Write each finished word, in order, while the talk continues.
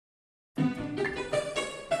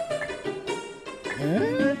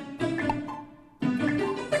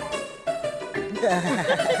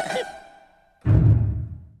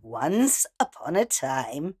Once upon a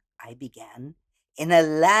time, I began, in a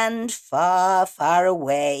land far, far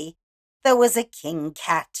away, there was a king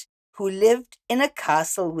cat who lived in a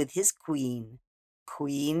castle with his queen,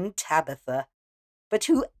 Queen Tabitha, but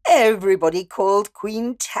who everybody called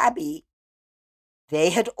Queen Tabby.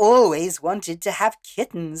 They had always wanted to have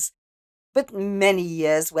kittens, but many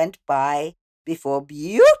years went by before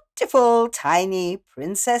beautiful tiny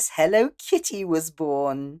Princess Hello Kitty was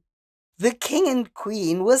born. The king and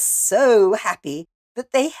queen were so happy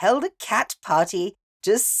that they held a cat party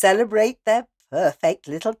to celebrate their perfect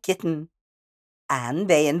little kitten. And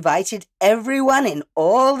they invited everyone in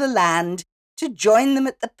all the land to join them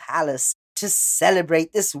at the palace to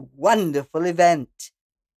celebrate this wonderful event.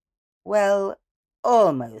 Well,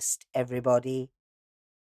 almost everybody.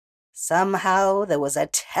 Somehow there was a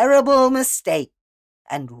terrible mistake,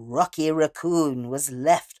 and Rocky Raccoon was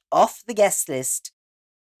left off the guest list.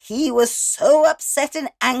 He was so upset and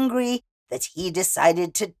angry that he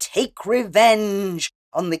decided to take revenge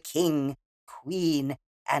on the king, queen,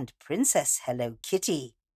 and Princess Hello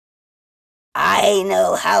Kitty. "I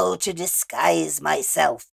know how to disguise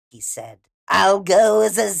myself," he said. "I'll go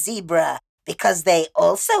as a zebra because they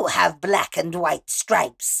also have black and white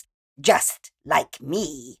stripes, just like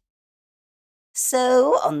me."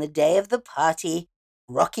 So on the day of the party,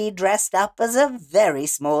 Rocky dressed up as a very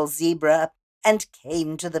small zebra and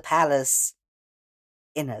came to the palace.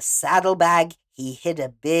 In a saddlebag, he hid a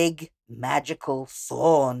big, magical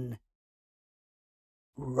thorn.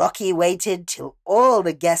 Rocky waited till all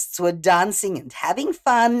the guests were dancing and having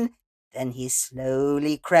fun. Then he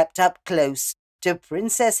slowly crept up close to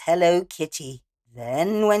Princess Hello Kitty.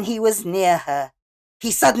 Then, when he was near her,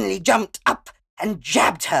 he suddenly jumped up and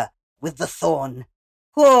jabbed her with the thorn.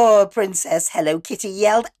 Poor Princess Hello Kitty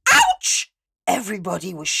yelled, "Ouch!"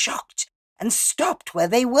 Everybody was shocked and stopped where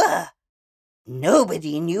they were.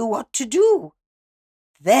 Nobody knew what to do.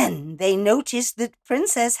 Then they noticed that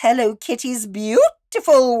Princess Hello Kitty's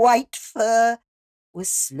beautiful white fur was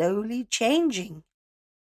slowly changing.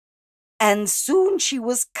 And soon she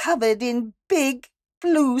was covered in big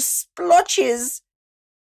blue splotches.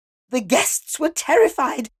 The guests were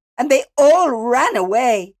terrified and they all ran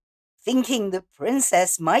away, thinking the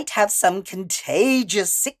princess might have some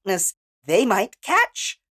contagious sickness they might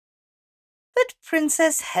catch. But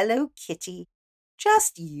Princess Hello Kitty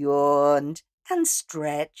just yawned and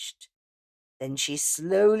stretched. Then she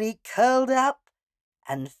slowly curled up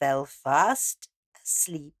and fell fast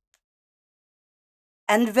asleep.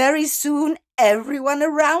 And very soon everyone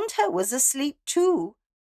around her was asleep too.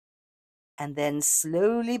 And then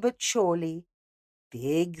slowly but surely,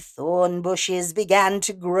 big thorn bushes began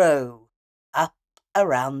to grow up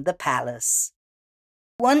around the palace.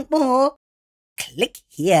 Want more? Click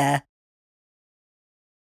here.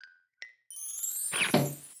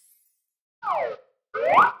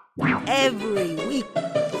 Every week,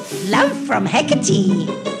 love from Heckerty.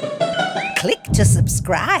 Click to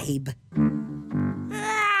subscribe.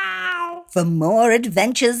 For more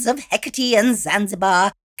adventures of Heckerty and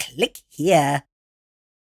Zanzibar, click here.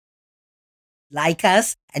 Like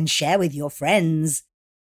us and share with your friends.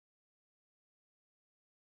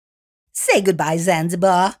 Say goodbye,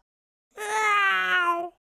 Zanzibar.